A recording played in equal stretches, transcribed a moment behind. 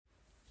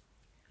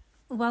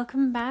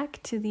Welcome back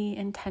to the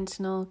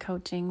Intentional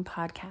Coaching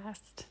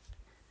Podcast.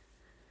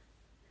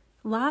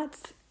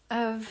 Lots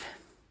of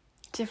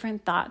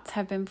different thoughts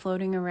have been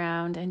floating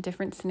around and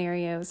different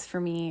scenarios for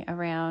me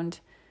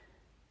around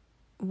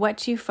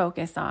what you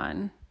focus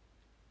on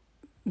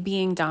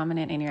being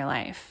dominant in your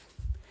life.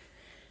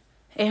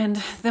 And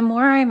the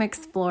more I'm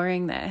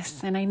exploring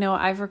this, and I know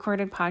I've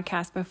recorded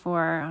podcasts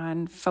before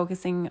on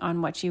focusing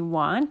on what you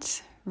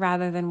want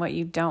rather than what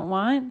you don't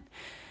want,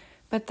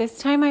 but this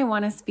time I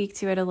want to speak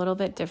to it a little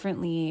bit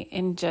differently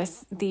in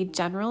just the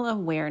general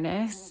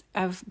awareness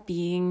of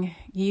being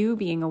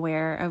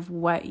aware of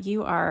what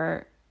you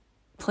are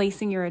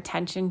placing your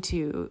attention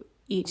to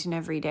each and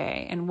every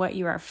day and what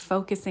you are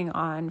focusing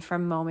on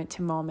from moment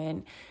to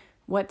moment.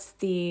 What's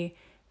the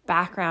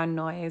background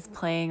noise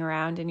playing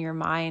around in your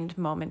mind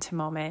moment to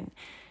moment?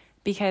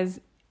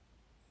 Because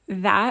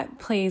that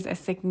plays a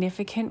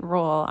significant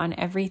role on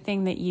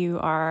everything that you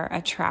are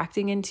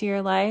attracting into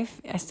your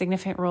life, a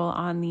significant role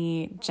on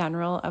the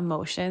general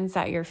emotions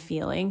that you're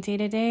feeling day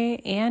to day,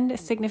 and a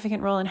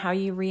significant role in how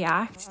you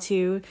react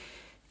to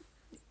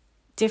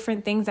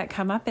different things that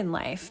come up in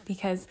life,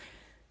 because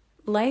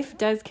life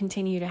does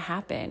continue to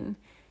happen,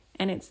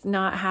 and it's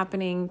not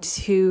happening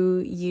to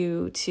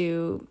you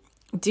to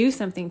do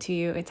something to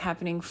you. It's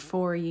happening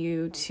for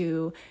you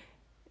to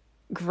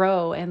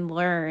grow and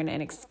learn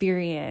and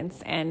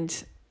experience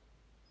and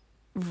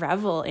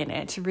revel in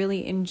it, to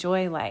really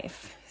enjoy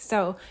life.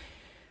 So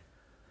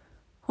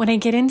when I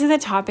get into the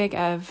topic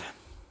of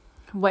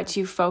what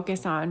you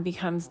focus on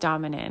becomes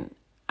dominant,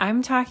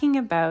 I'm talking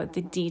about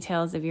the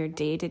details of your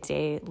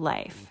day-to-day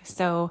life.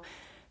 So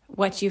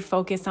what you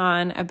focus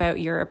on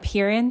about your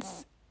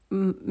appearance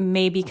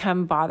may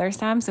become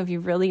bothersome. So if you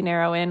really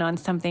narrow in on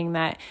something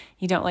that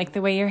you don't like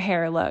the way your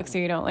hair looks, or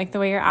you don't like the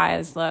way your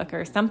eyes look,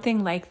 or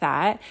something like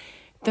that,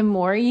 the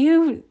more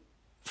you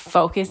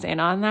focus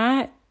in on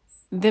that,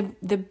 the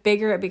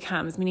bigger it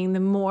becomes, meaning the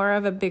more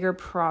of a bigger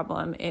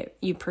problem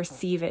you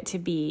perceive it to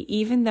be,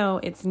 even though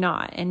it's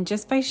not. And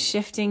just by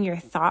shifting your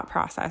thought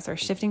process or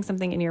shifting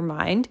something in your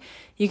mind,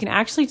 you can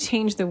actually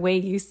change the way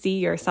you see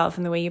yourself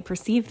and the way you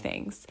perceive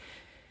things.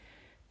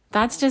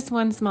 That's just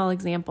one small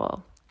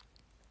example.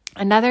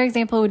 Another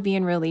example would be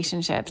in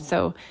relationships.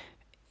 So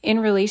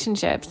in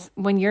relationships,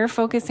 when you're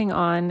focusing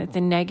on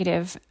the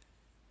negative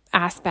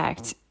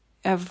aspect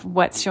of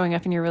what's showing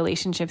up in your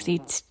relationships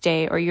each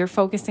day, or you're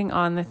focusing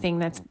on the thing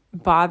that's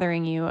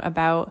bothering you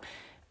about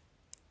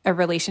a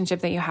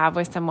relationship that you have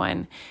with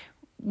someone,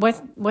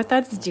 what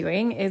that's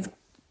doing is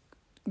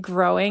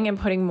growing and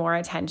putting more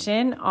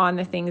attention on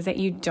the things that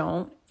you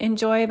don't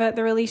enjoy about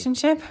the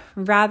relationship,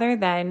 rather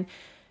than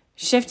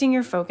shifting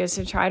your focus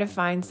to try to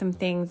find some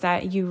things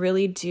that you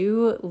really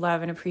do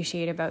love and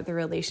appreciate about the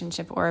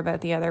relationship or about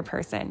the other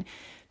person.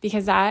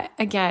 Because that,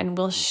 again,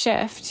 will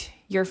shift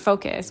your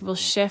focus, will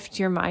shift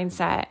your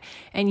mindset,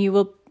 and you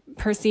will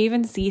perceive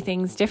and see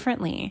things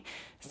differently.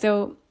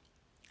 So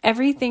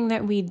everything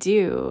that we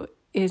do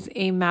is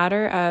a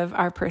matter of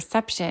our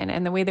perception,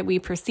 and the way that we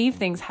perceive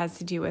things has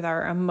to do with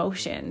our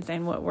emotions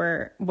and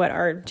what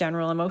our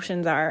general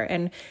emotions are.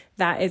 And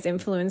that is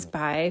influenced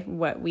by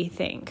what we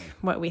think.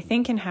 What we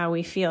think and how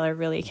we feel are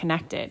really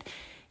connected,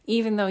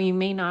 even though you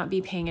may not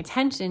be paying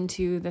attention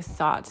to the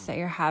thoughts that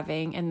you're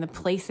having and the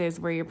places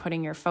where you're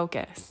putting your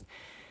focus.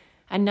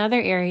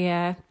 Another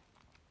area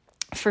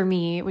for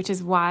me, which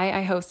is why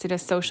I hosted a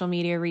social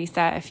media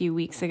reset a few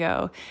weeks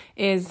ago,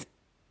 is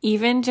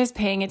even just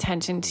paying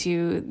attention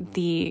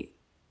to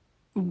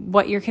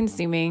what you're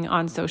consuming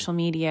on social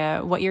media,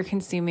 what you're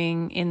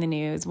consuming in the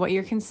news, what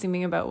you're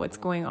consuming about what's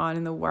going on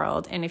in the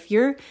world. And if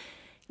you're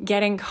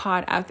getting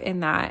caught up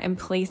in that and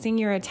placing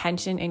your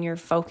attention and your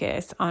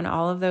focus on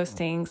all of those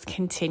things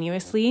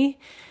continuously,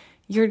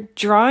 you're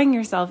drawing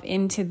yourself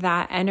into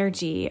that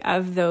energy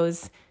of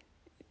those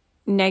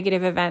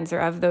negative events or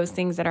of those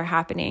things that are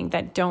happening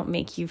that don't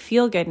make you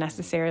feel good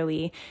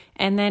necessarily.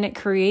 And then it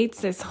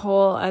creates this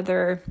whole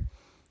other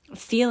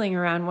feeling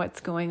around what's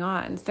going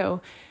on.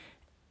 So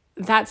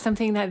that's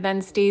something that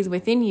then stays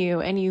within you,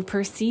 and you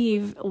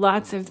perceive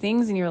lots of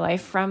things in your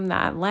life from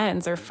that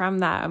lens or from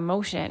that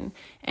emotion.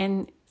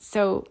 And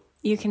so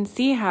you can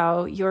see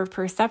how your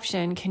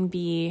perception can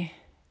be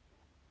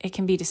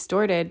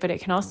distorted, but it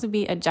can also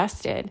be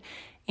adjusted.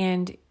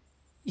 And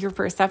your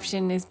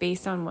perception is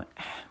based on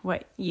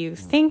what you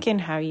think and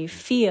how you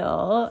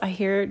feel. I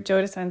hear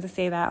Joe Dispenza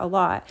say that a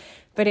lot,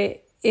 but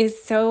it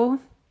is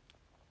so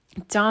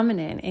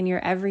dominant in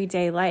your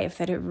everyday life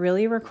that it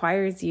really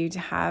requires you to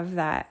have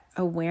that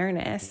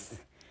awareness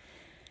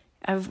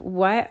of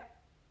what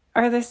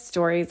are the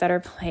stories that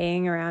are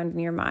playing around in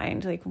your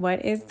mind. Like,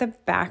 what is the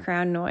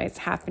background noise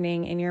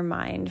happening in your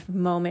mind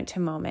moment to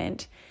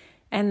moment?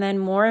 And then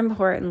more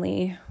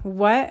importantly,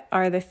 what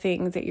are the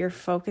things that you're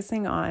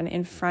focusing on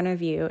in front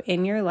of you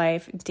in your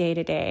life day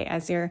to day,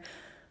 as you're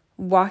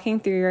walking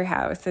through your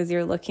house, as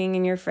you're looking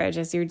in your fridge,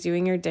 as you're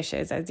doing your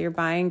dishes, as you're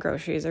buying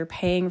groceries or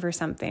paying for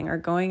something or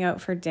going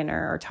out for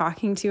dinner or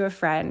talking to a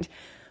friend?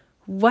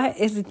 What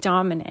is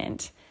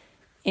dominant?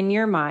 in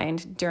your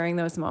mind during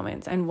those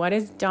moments, and what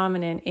is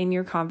dominant in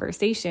your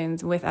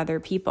conversations with other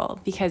people,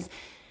 because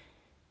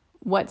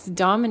what's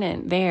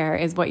dominant there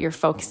is what you're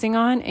focusing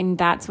on, and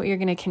that's what you're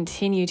going to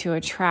continue to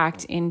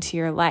attract into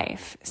your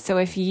life. So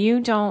if you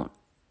don't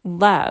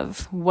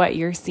love what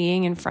you're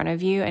seeing in front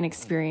of you and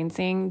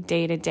experiencing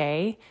day to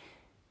day,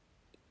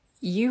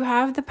 you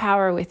have the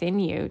power within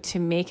you to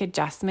make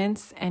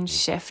adjustments and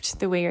shift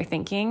the way you're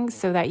thinking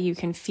so that you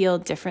can feel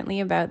differently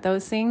about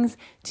those things,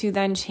 to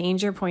then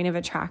change your point of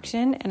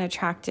attraction and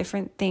attract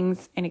different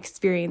things and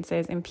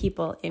experiences and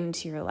people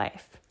into your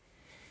life.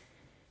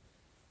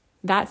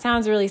 That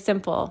sounds really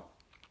simple,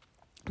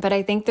 but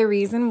I think the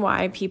reason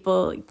why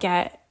people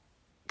get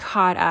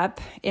caught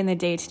up in the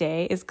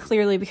day-to-day is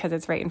clearly because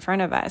it's right in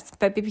front of us,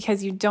 but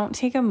because you don't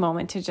take a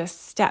moment to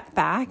just step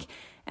back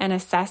and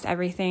assess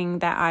everything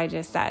that I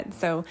just said.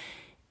 So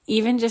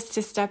even just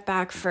to step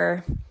back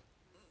for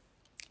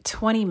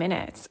 20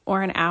 minutes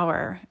or an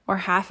hour or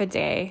half a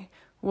day,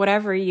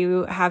 whatever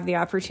you have the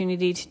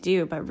opportunity to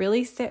do, but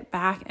really sit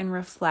back and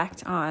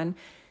reflect on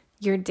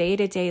your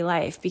day-to-day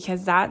life,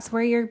 because that's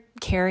where you're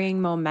carrying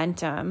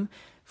momentum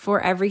for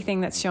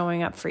everything that's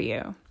showing up for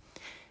you.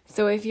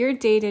 So if your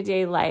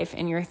day-to-day life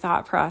and your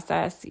thought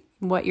process,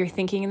 what you're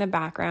thinking in the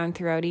background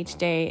throughout each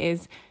day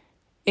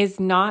is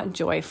not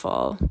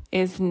joyful,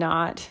 is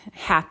not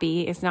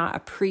happy, is not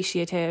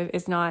appreciative,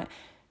 is not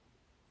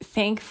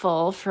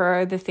thankful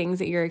for the things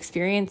that you're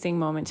experiencing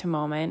moment to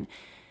moment,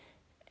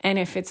 and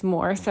if it's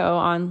more so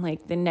on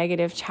like the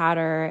negative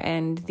chatter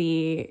and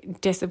the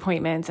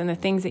disappointments and the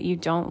things that you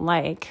don't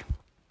like,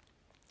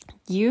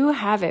 you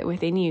have it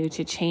within you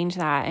to change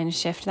that and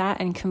shift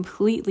that and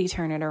completely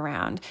turn it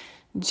around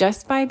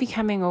just by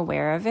becoming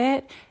aware of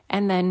it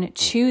and then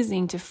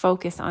choosing to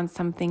focus on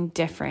something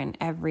different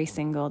every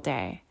single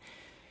day.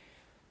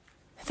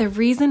 The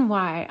reason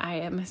why I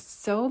am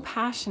so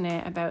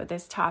passionate about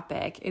this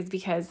topic is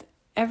because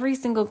every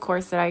single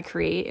course that I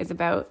create is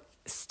about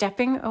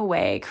stepping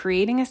away,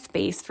 creating a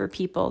space for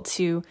people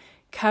to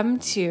come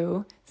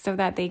to so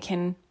that they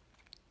can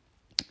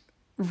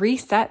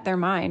reset their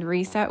mind,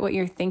 reset what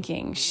you're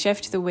thinking,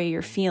 shift the way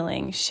you're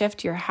feeling,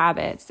 shift your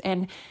habits,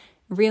 and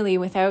really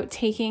without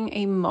taking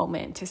a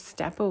moment to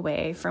step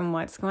away from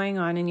what's going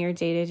on in your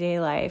day-to-day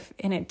life.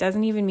 And it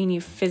doesn't even mean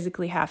you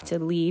physically have to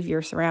leave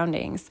your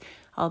surroundings,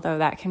 although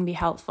that can be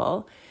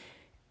helpful.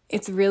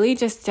 It's really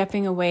just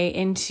stepping away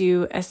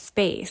into a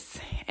space.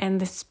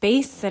 And the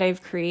space that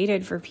I've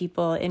created for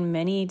people in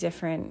many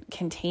different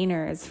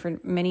containers for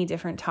many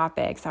different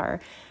topics are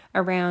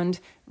around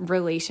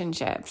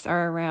relationships,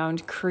 are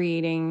around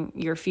creating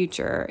your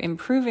future,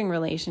 improving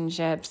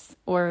relationships,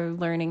 or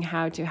learning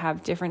how to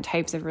have different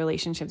types of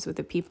relationships with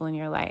the people in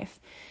your life.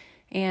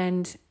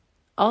 And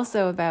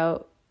also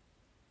about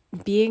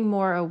being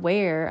more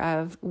aware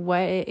of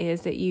what it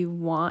is that you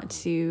want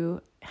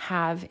to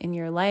have in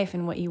your life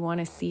and what you want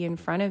to see in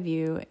front of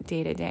you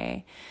day to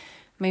day.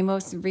 My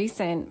most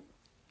recent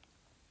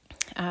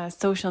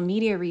social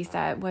media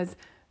reset was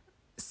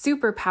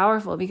super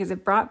powerful because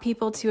it brought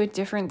people to a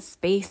different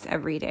space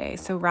every day.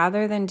 So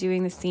rather than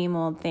doing the same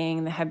old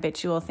thing, the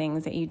habitual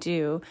things that you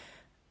do,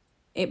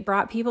 it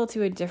brought people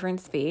to a different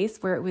space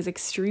where it was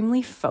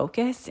extremely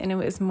focused, and it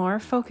was more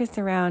focused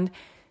around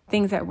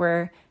things that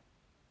were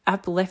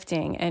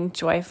uplifting and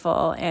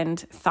joyful and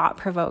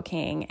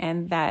thought-provoking,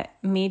 and that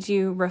made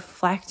you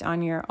reflect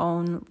on your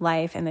own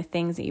life and the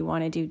things that you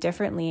want to do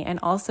differently, and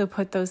also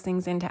put those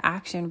things into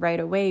action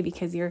right away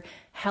because you're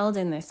held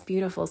in this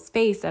beautiful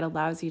space that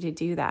allows you to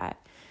do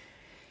that.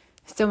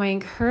 So my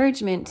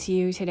encouragement to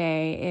you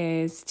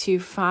today is to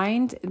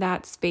find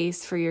that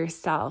space for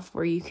yourself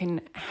where you can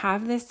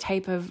have this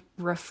type of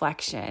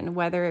reflection,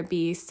 whether it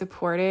be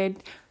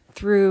supported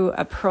through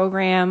a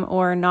program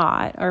or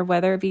not, or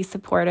whether it be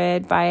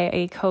supported by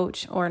a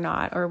coach or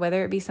not, or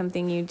whether it be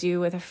something you do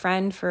with a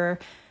friend for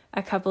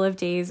a couple of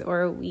days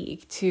or a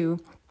week, to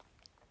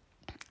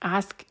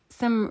ask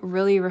some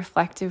really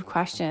reflective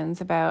questions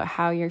about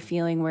how you're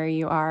feeling, where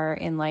you are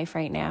in life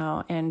right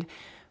now, and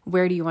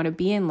where do you want to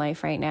be in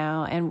life right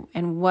now,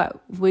 and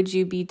what would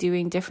you be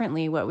doing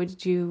differently? What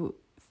would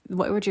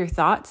your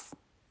thoughts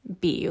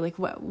be? Like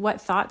what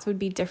thoughts would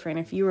be different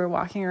if you were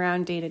walking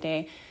around day to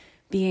day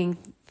being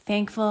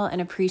thankful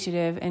and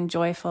appreciative and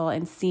joyful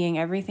and seeing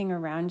everything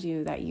around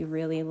you that you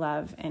really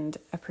love and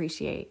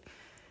appreciate.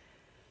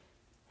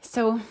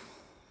 So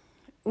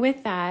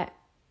with that,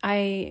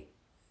 I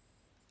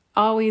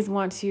always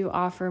want to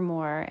offer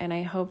more, and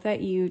I hope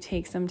that you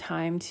take some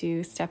time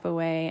to step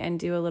away and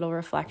do a little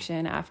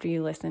reflection after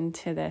you listen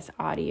to this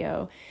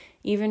audio,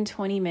 even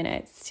 20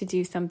 minutes to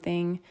do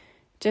something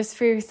just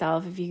for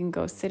yourself. If you can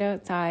go sit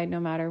outside, no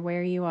matter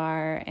where you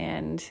are,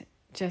 and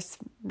just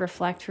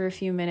reflect for a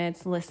few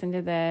minutes, listen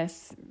to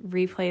this,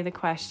 replay the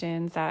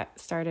questions that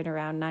started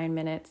around 9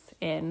 minutes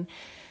in,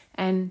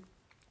 and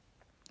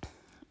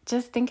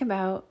just think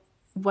about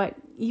what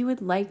you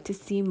would like to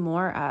see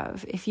more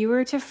of. If you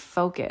were to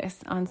focus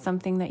on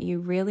something that you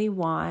really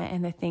want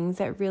and the things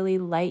that really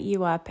light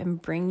you up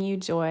and bring you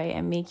joy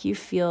and make you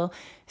feel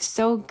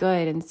so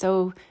good and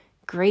so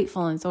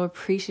grateful and so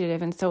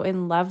appreciative and so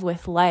in love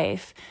with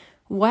life,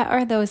 what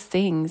are those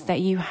things that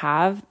you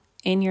have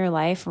in your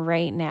life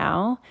right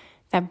now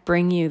that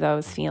bring you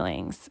those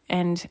feelings?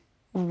 And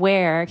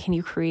where can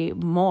you create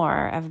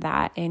more of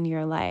that in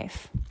your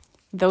life?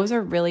 Those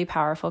are really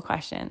powerful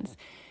questions.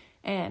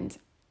 And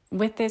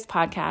with this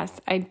podcast,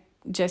 I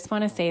just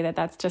want to say that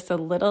that's just a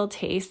little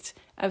taste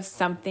of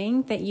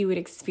something that you would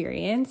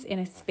experience in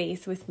a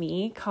space with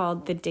me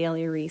called the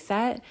Daily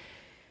Reset.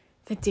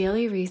 The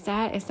Daily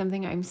Reset is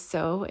something I'm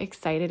so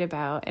excited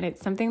about, and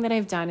it's something that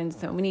I've done in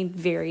so many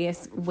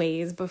various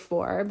ways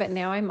before, but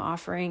now I'm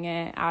offering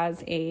it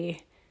as an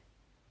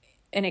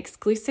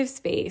exclusive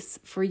space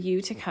for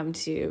you to come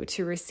to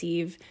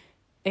receive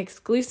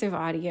exclusive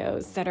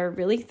audios that are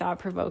really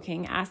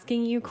thought-provoking,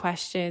 asking you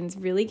questions,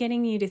 really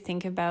getting you to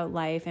think about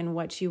life and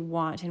what you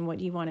want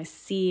to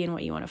see and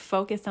what you want to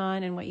focus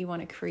on and what you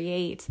want to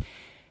create.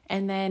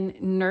 And then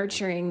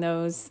nurturing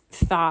those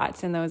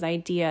thoughts and those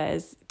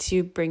ideas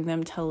to bring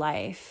them to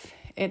life.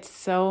 It's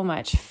so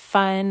much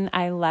fun.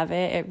 I love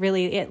it.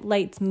 It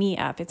lights me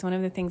up. It's one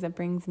of the things that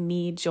brings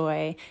me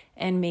joy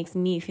and makes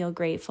me feel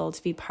grateful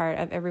to be part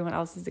of everyone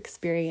else's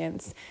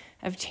experience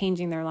of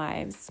changing their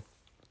lives.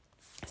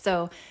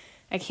 So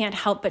I can't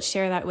help but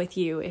share that with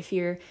you. If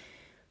you're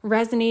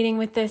resonating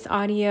with this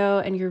audio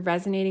and you're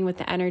resonating with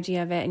the energy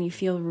of it and you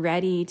feel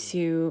ready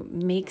to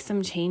make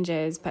some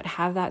changes, but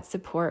have that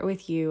support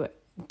with you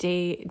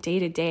day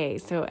to day.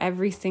 So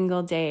every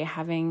single day,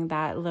 having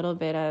that little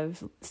bit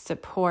of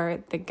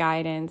support, the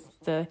guidance,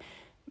 the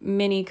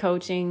mini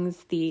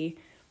coachings, the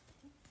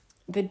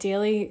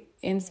daily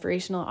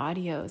inspirational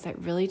audios that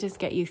really just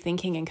get you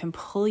thinking and can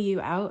pull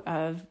you out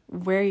of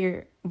where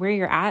you're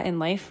at in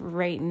life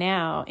right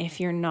now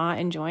if you're not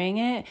enjoying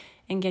it,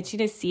 and get you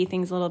to see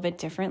things a little bit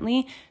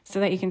differently so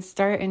that you can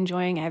start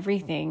enjoying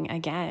everything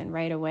again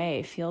right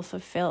away. Feel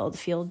fulfilled,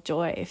 feel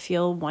joy,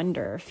 feel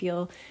wonder,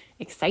 feel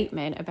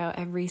excitement about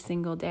every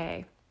single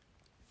day,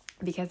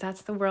 because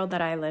that's the world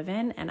that I live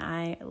in and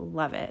I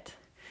love it.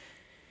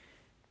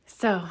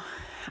 So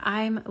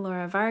I'm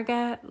Laura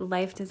Varga,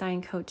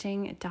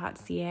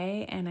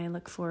 lifedesigncoaching.ca, and I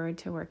look forward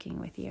to working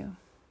with you.